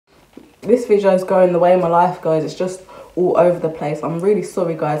this video is going the way my life goes. It's just all over the place. I'm really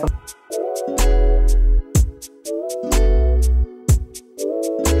sorry, guys.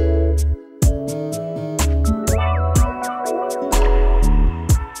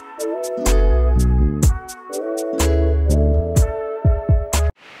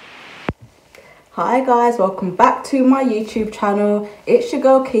 Hi guys, welcome back to my YouTube channel. It's your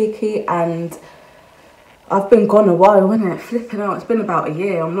girl Kiki, and I've been gone a while, isn't it? Flipping out, it's been about a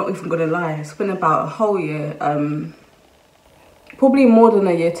year. I'm not even gonna lie, it's been about a whole year. Probably more than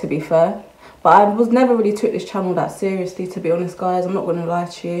a year, to be fair. But I was never really took this channel that seriously, to be honest, guys. I'm not gonna lie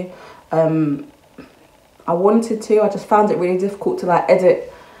to you. I wanted to, I just found it really difficult to like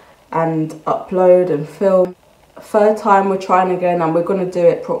edit and upload and film. Third time we're trying again, and we're going to do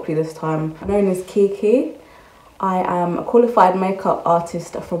it properly this time. I'm known as Kiki. I am a qualified makeup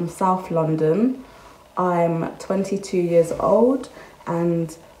artist from South London. I'm 22 years old,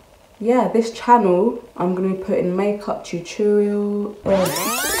 and yeah, this channel I'm going to be putting makeup tutorial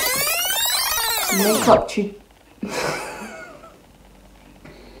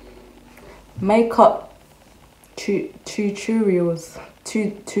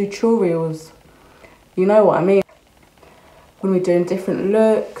tutorials. You know what I mean. We're going to be doing different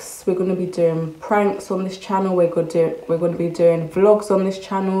looks. We're going to be doing pranks on this channel. We're going to be doing vlogs on this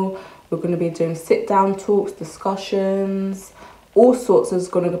channel. We're going to be doing sit down talks, discussions, all sorts is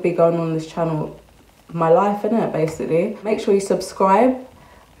going to be going on this channel. My life, innit, basically. Make sure you subscribe.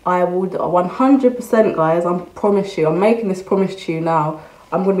 I would 100%, guys, I promise you, I'm making this promise to you now.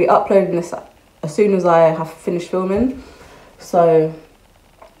 I'm going to be uploading this as soon as I have finished filming. So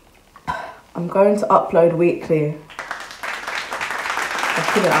I'm going to upload weekly.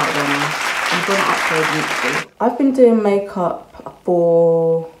 I'll put it out there now. I'm going to upload weekly. I've been doing makeup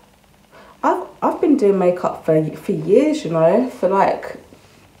for... I've been doing makeup for years, you know. For like...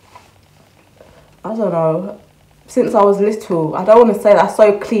 I don't know. Since I was little. I don't want to say that's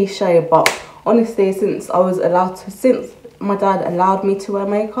so cliche, but honestly, since I was allowed to... Since my dad allowed me to wear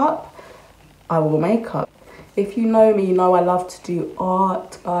makeup, I wore makeup. If you know me, you know I love to do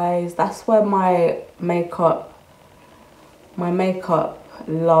art, guys. That's where my makeup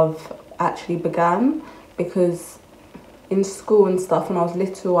love actually began, because in school and stuff when I was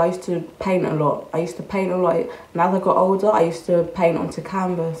little I used to paint a lot. And as I got older I used to paint onto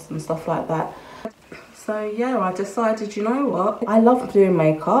canvas and stuff like that. So yeah, I decided, you know what, I love doing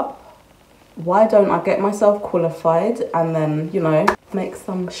makeup. Why don't I get myself qualified and then, you know, make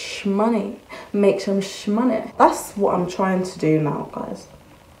some shmoney. That's what I'm trying to do now, guys.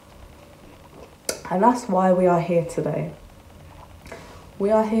 And that's why we are here today. We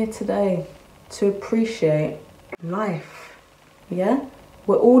are here today to appreciate life, yeah?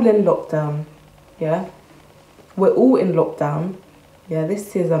 We're all in lockdown, yeah? We're all in lockdown. Yeah,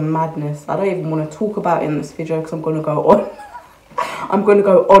 this is a madness. I don't even want to talk about it in this video because I'm going to go on. I'm going to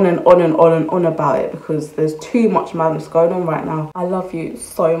go on and on and on and on about it because there's too much madness going on right now. I love you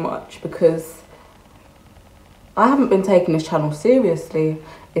so much because I haven't been taking this channel seriously.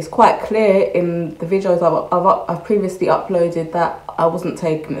 It's quite clear in the videos I've previously uploaded that I wasn't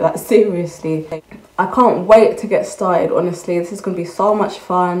taking it that seriously. I can't wait to get started, honestly. This is going to be so much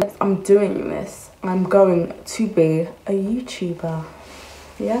fun. I'm doing this. I'm going to be a YouTuber.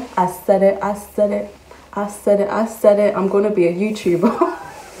 Yeah, I said it. I'm going to be a YouTuber.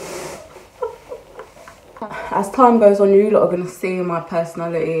 As time goes on, you lot are going to see my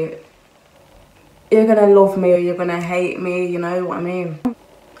personality. You're going to love me or you're going to hate me, you know what I mean?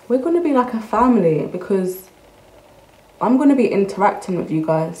 We're going to be like a family because I'm going to be interacting with you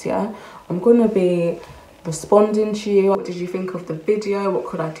guys, yeah? I'm going to be responding to you. What did you think of the video? What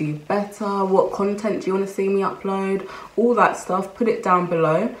could I do better? What content do you want to see me upload? All that stuff, put it down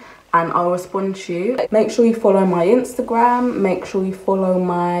below and I'll respond to you. Make sure you follow my Instagram. Make sure you follow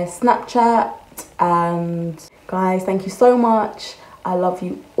my Snapchat. And guys, thank you so much. I love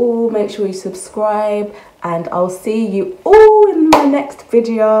you all. Make sure you subscribe and I'll see you all in my next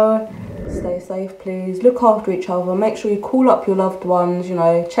video. Stay safe, please. Look after each other. Make sure you call up your loved ones, you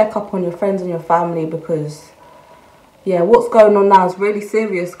know, check up on your friends and your family because, yeah, what's going on now is really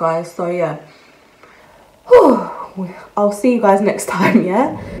serious, guys. So, yeah. I'll see you guys next time,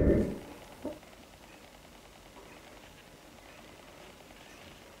 yeah?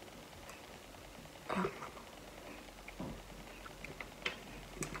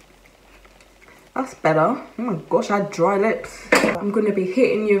 That's better. Oh my gosh, I had dry lips. I'm going to be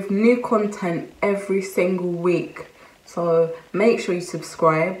hitting you with new content every single week. So make sure you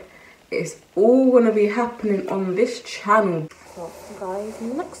subscribe. It's all going to be happening on this channel. So guys,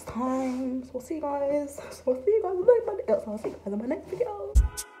 next time. So I'll see you guys. I'll see you guys in my next video.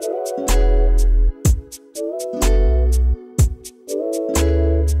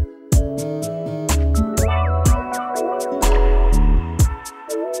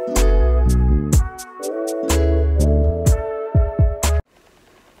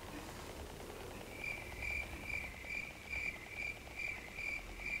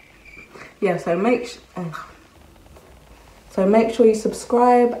 yeah, so make sure you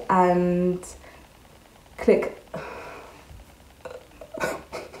subscribe and click.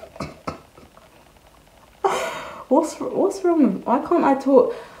 What's wrong? Why can't I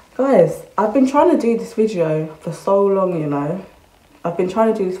talk? Guys, I've been trying to do this video for so long, you know. I've been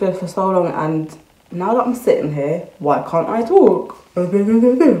trying to do this video for so long, and now that I'm sitting here, why can't I talk? Why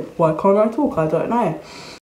can't I talk? I don't know.